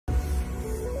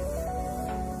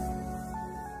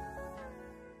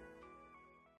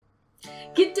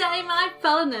G'day my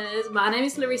fellas, my name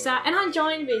is Larissa and I'm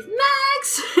joined with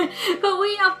Max, but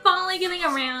we are finally getting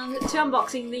around to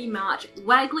unboxing the March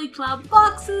Waggly Club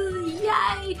boxes,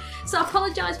 yay! So I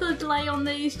apologise for the delay on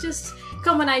these, just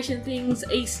combination things,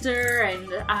 Easter and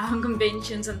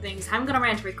conventions and things, haven't got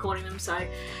around to recording them, so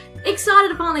excited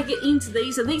to finally get into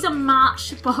these. So these are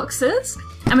March boxes,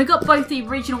 and we've got both the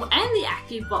original and the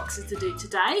active boxes to do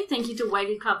today. Thank you to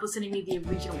Waggly Club for sending me the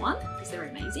original one, because they're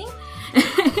amazing.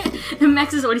 And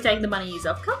Max has already taken the bunnies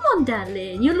off. Come on,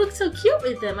 darling, you look so cute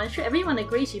with them. I'm sure everyone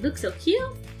agrees you look so cute.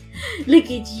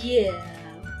 Look at you.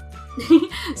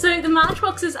 So the March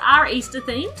boxes are Easter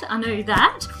themed, I know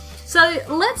that. So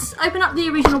let's open up the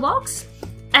original box,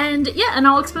 and yeah, and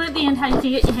I'll explain at the end how you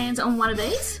can get your hands on one of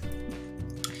these.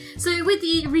 So with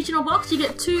the original box, you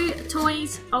get 2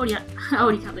 toys. Oh yeah, I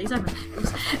already cut these open.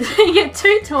 You get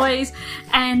 2 toys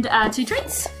and 2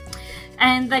 treats,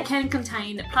 and they can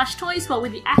contain plush toys. While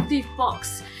with the active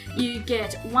box, you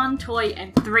get 1 toy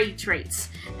and 3 treats,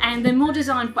 and they're more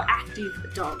designed for active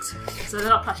dogs, so they're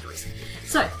not plush toys.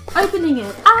 So opening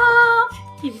it up,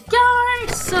 here we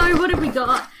go. So what have we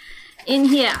got in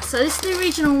here? So this is the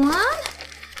original one.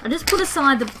 I just put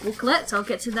aside the booklet, so I'll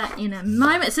get to that in a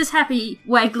moment. It says Happy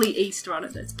Waggly Easter on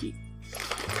it, that's cute.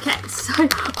 Okay, so,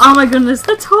 oh my goodness,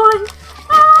 the toy!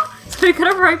 Ah, so we've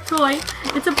got a rope toy,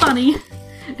 it's a bunny.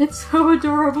 It's so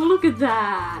adorable, look at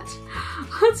that.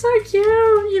 That's so cute.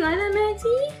 You like that,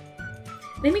 Maxie?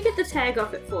 Let me get the tag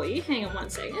off it for you, hang on one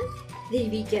second. There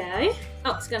we go.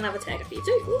 Oh, it's got another tag up here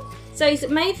too. Ooh. So he's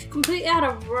made completely out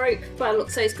of rope by the look.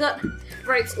 So he's got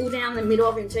ropes all down the middle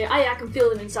of him too. Oh yeah, I can feel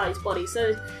them inside his body.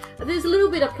 So there's a little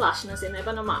bit of plushness in there,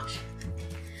 but not much.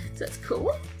 So that's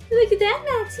cool. Look at that,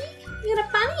 Maxie. You got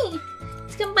a bunny.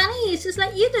 It's got bunnies just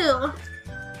like you do.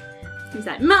 He's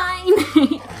like, mine.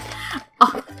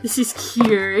 Oh, this is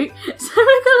cute. So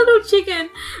we've got a little chicken.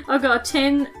 I've got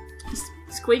 10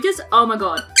 squeakers. Oh my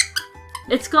god.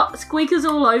 It's got squeakers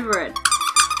all over it.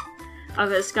 Oh,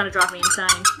 that's gonna drive me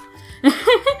insane.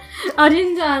 I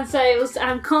didn't say it was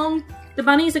Kong. The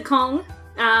bunnies are Kong.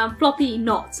 Floppy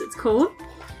Knots, it's called.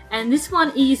 And this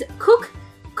one is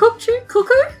Cuckoo,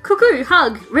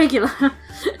 Hug, regular.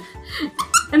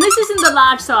 And this isn't the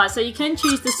large size, so you can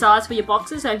choose the size for your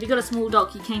boxes. So if you've got a small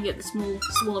dog, you can get the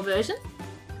smaller version.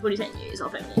 What do you think? Use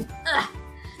off it.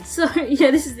 So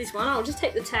yeah, this is this one. I'll just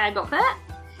take the tag off that.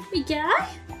 Here we go.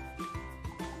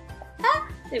 Ah,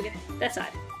 there we go. That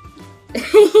side.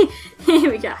 Here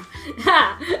we go.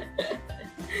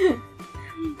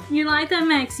 You like that,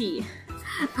 Maxie?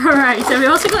 Alright, so we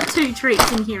also got 2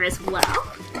 treats in here as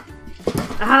well.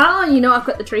 Ah, you know I've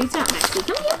got the treats out, Maxie.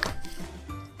 Come here.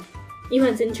 You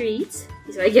want some treats?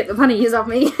 He's going to get the bunnies off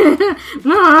me.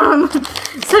 Mom!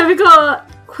 So we got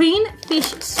queen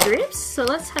fish strips. So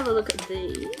let's have a look at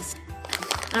these.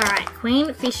 Alright,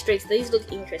 queen fish strips. These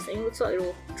look interesting. Looks like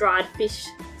little dried fish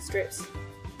strips.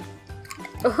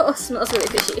 Oh, smells really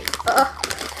fishy. Oh.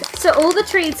 So all the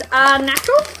treats are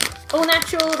natural. All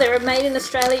natural. They're made in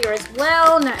Australia as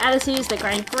well. No additives. They're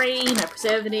grain free. No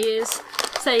preservatives.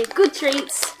 So good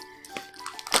treats.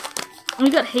 And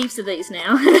we've got heaps of these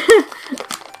now.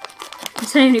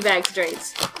 So many bags of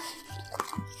treats.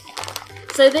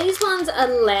 So these ones are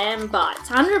lamb bites.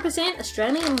 100%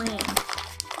 Australian lamb.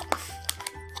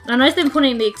 I know they're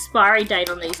putting the expiry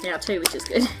date on these now too, which is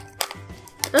good.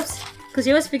 Oops. Because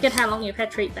you always forget how long you've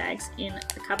had treat bags in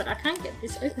the cupboard. I can't get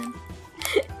this open.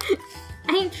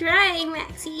 I'm trying,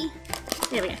 Maxie.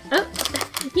 There we go. Oh,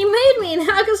 you made me, and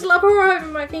now I can slop her over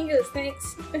my fingers.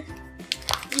 Thanks.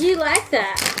 You like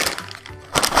that?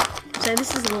 So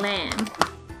this is lamb.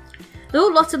 There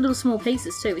are lots of little small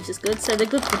pieces too, which is good. So they're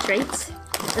good for treats.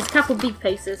 There's a couple big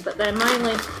pieces, but they're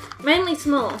mainly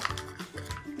small.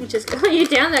 Which is good. Oh, you're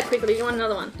down that quickly. You want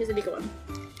another one? Here's a bigger one.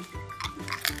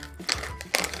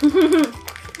 Go!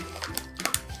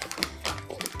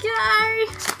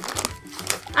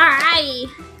 Alright,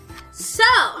 so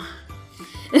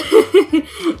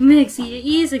Maxie, your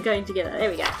ears are going together.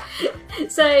 There we go.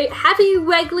 So, happy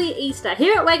Waggly Easter.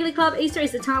 Here at Waggly Club, Easter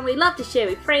is the time we love to share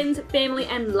with friends, family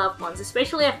and loved ones,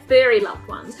 especially our furry loved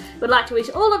ones. We'd like to wish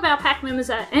all of our pack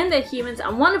members and their humans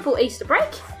a wonderful Easter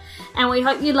break, and we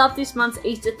hope you love this month's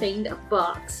Easter themed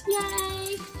box.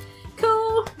 Yay!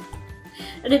 Cool!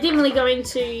 And I didn't really go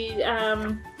into,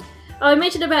 I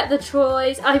mentioned about the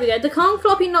toys. Oh, here we go. The Kong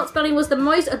Floppy Knots bunny was the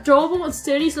most adorable and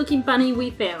sturdiest looking bunny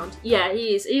we found. Yeah,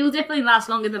 he is. He will definitely last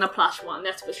longer than a plush one,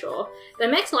 that's for sure.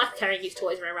 Though Max likes carrying his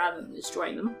toys around rather than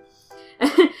destroying them.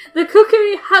 The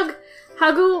Cuckoo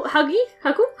Huggle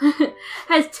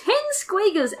has 10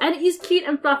 squeakers and it is cute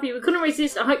and fluffy. We couldn't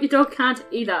resist. I hope your dog can't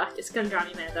either. It's gonna drive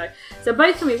me mad though. So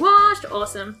both can be washed.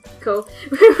 Awesome. Cool.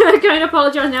 We're going to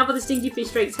apologise now for the stinky fish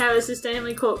streaks. How is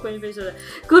sustainably caught queen fish?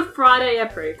 Good Friday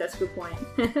approved. That's a good point.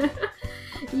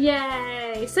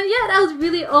 Yay. So yeah, that was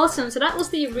really awesome. So that was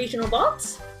the original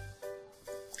box.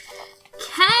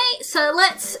 Okay, so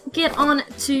let's get on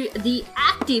to the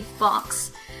active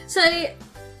box. So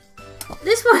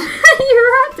this one, you're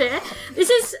right there. This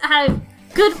is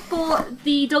good for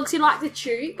the dogs who like to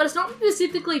chew, but it's not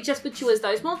specifically just for chewers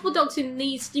though. It's more for dogs who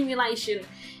need stimulation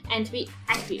and to be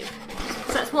active.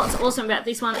 So that's what's awesome about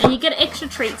this one. And you get extra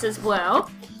treats as well.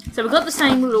 So we've got the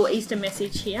same little Easter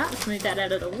message here. Let's move that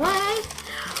out of the way.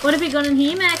 What have we got in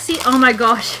here, Maxie? Oh my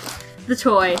gosh, the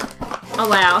toy. Oh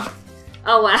wow.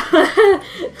 Oh wow.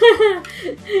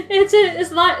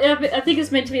 it's like, I think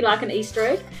it's meant to be like an Easter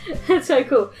egg. It's so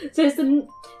cool. So it's the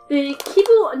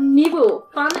Kibble Nibble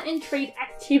Fun and Treat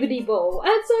Activity Ball.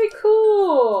 That's so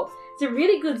cool. It's a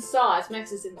really good size.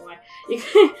 Max is in the way.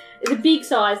 It's a big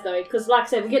size though, because like I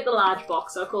said, we get the large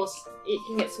box, so of course you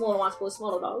can get smaller ones for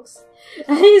smaller dogs.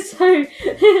 It's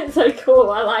so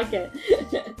cool. I like it.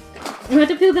 We have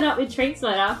to fill that up with treats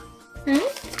later.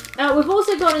 We've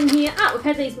also got in here, we've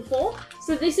had these before.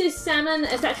 So this is salmon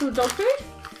as actual dog food.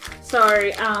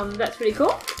 So that's pretty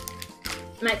cool.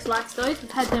 Max likes those, we've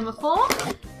had them before.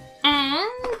 And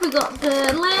we got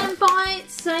the lamb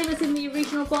bites, same as in the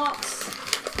original box,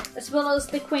 as well as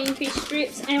the queen fish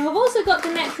strips. And we've also got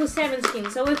the natural salmon skin.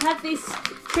 So we've had this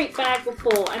treat bag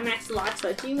before and Max likes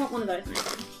those. Do you want one of those,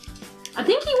 Max? I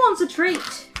think he wants a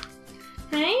treat.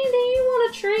 Hey, do you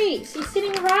want a treat? He's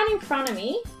sitting right in front of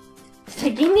me. So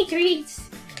give me treats.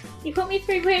 You put me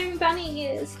through wearing bunny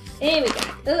ears. There we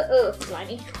go.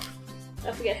 Slimy.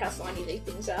 I forget how slimy these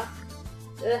things are.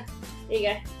 There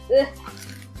you go.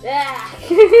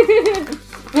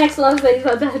 Max loves these.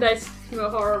 They smell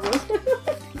horrible.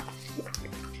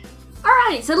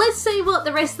 Alright, so let's see what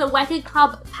the rest of the Waggly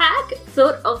Club pack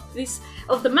thought of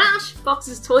the mash,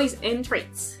 boxes, toys, and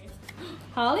treats.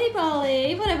 Holly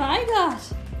Bolly, what have I got?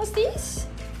 What's this?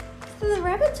 This is a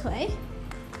rabbit toy.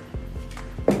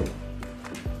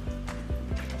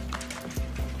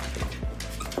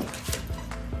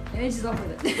 And she's off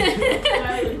with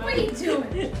it. What are you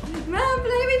doing? Mom,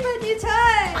 play with my new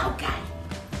toy. Okay.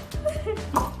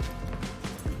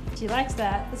 She likes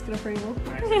that. That's good approval.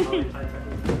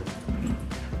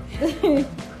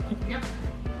 Yep.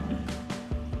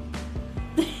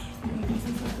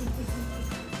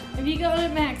 Have you got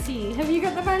it, Maxie? Have you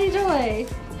got the funny toy?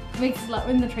 Makes it like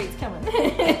when the treat's coming.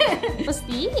 What's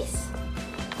this?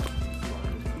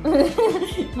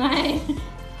 Mine.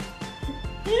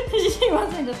 She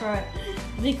wants me to throw it.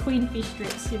 The queen fish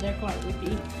strips, yeah, they're quite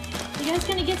whippy. You guys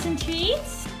gonna get some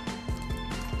treats?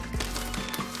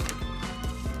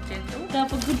 Gentle. They're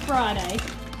for Good Friday.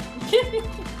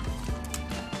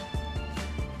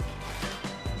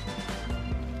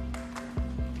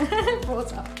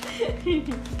 Paws up.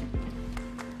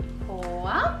 Paw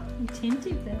up.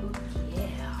 Attentive though.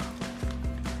 Yeah.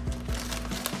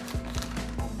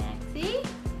 Maxie.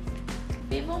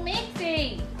 Bit more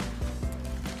Maxie.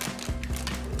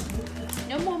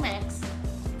 No more Max.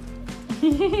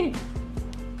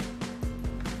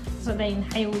 So they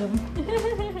inhale them.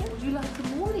 Would you like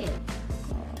some more then?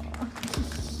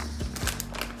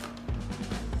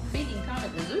 Feeding time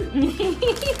at the zoo.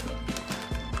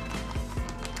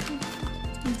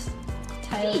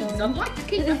 Please, I'd like to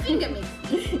keep your finger mixed.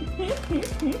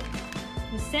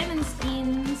 The salmon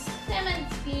skins. Salmon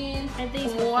skin. Had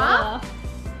these Paw. before.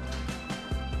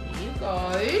 Here you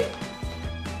go.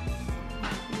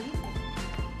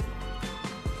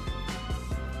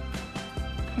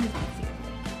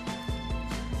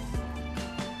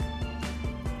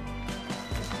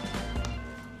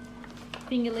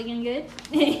 Finger licking good?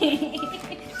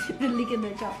 They're licking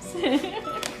their chops.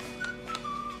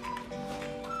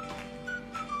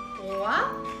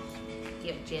 Paw.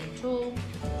 Give gentle.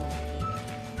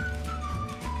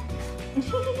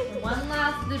 One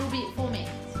last little bit for me.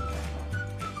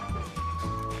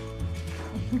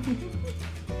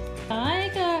 Hi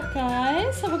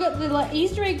guys, so we've got the like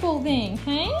Easter egg ball thing,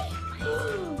 hey?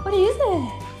 What is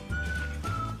it?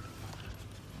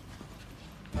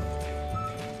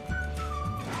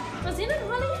 What's in it,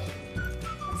 Holly?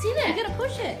 What's in it? You gotta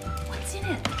push it. What's in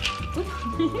it?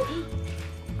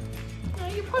 No,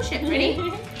 you push it.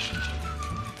 Ready?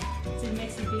 It's a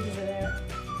messy figures it out.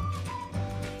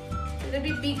 It'll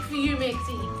be big for you,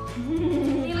 Maxie.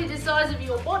 Nearly the size of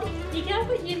your body. You can't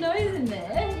put your nose in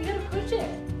there. You gotta push it.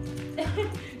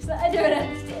 So I don't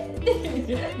understand.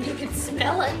 You can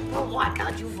smell it. Well, why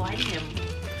can't you find him?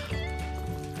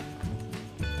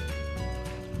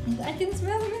 I can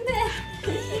smell him in there.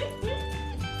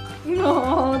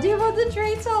 No, do you want the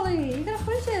treats, Ollie? You gotta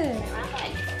push it.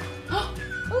 Right. Oh,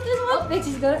 there's one.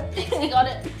 Mexie's got it. He got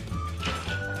it.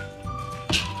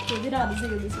 It's a bit hard to see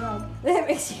with this rug. There,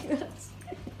 Mexie got it.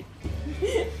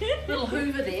 Little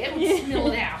Hoover there would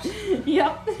smell it out.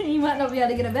 Yep, you might not be able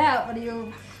to get them out, but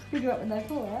you'll pick them up when they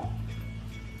fall out.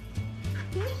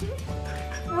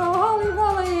 Oh, holy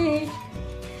moly!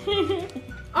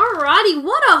 Alrighty,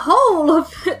 what a haul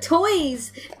of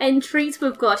toys and treats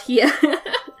we've got here.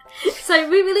 So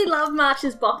we really love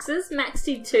March's boxes. Max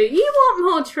did too. You want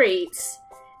more treats?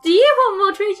 Do you want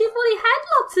more treats? You've already had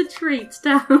lots of treats,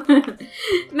 darling.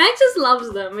 Max just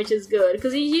loves them, which is good,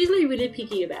 because he's usually really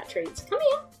picky about treats. Come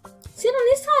here. Sit on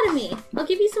this side of me. I'll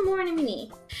give you some more in a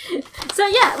minute. So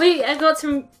yeah, we got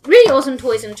some really awesome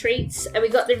toys and treats. And we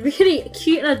got the really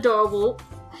cute and adorable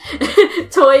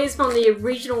toys from the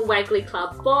original Waggly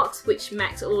Club box, which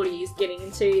Max already is getting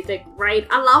into. They're great.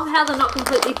 I love how they're not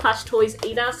completely plush toys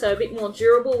either, so a bit more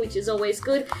durable, which is always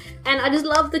good. And I just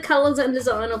love the colours and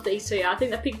design of these two. I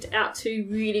think they picked out two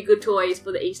really good toys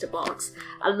for the Easter box.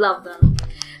 I love them.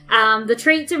 The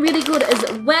treats are really good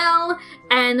as well,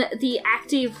 and the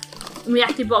active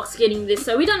box getting this.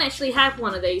 So we don't actually have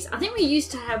one of these. I think we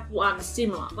used to have one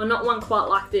similar, but not one quite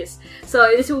like this.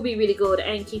 So this will be really good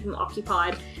and keep him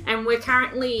occupied. And we're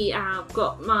currently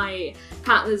got my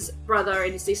partner's brother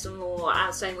and his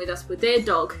sister-in-law staying with us with their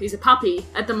dog, who's a puppy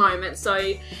at the moment.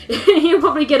 So he'll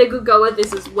probably get a good go at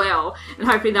this as well. And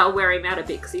hopefully they'll wear him out a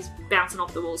bit because he's bouncing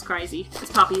off the walls crazy,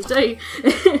 as puppies do.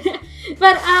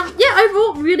 But yeah,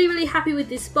 overall, really happy with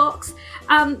this box.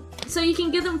 So you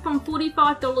can get them from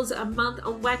 $45 a month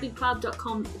on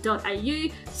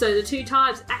wagglyclub.com.au. So the two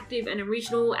types, active and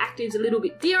original. Active's a little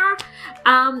bit dearer.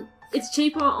 It's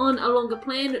cheaper on a longer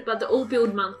plan, but they're all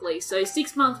billed monthly. So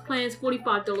 6-month plans,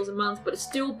 $45 a month, but it's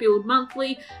still billed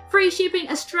monthly. Free shipping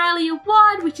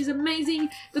Australia-wide, which is amazing.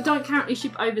 They don't currently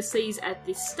ship overseas at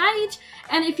this stage.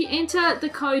 And if you enter the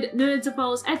code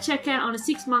NERDSABOLS at checkout on a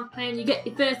 6-month plan, you get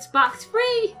your first box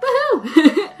free.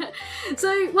 Woohoo!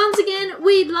 So once again,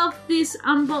 we loved this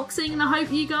unboxing, and I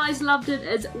hope you guys loved it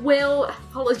as well.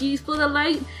 Apologies for the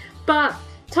late, but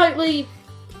totally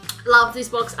love this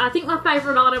box. I think my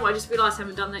favourite item, I just realised I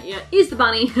haven't done that yet, is the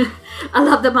bunny. I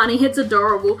love the bunny, it's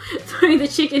adorable. So the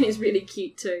chicken is really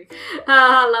cute too.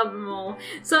 I love them all.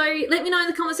 So let me know in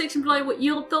the comment section below what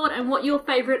you thought and what your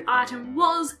favourite item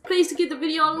was. Please to give the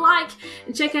video a like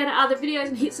and check out our other videos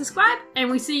and hit subscribe.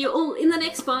 And we see you all in the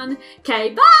next one.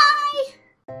 Okay, bye!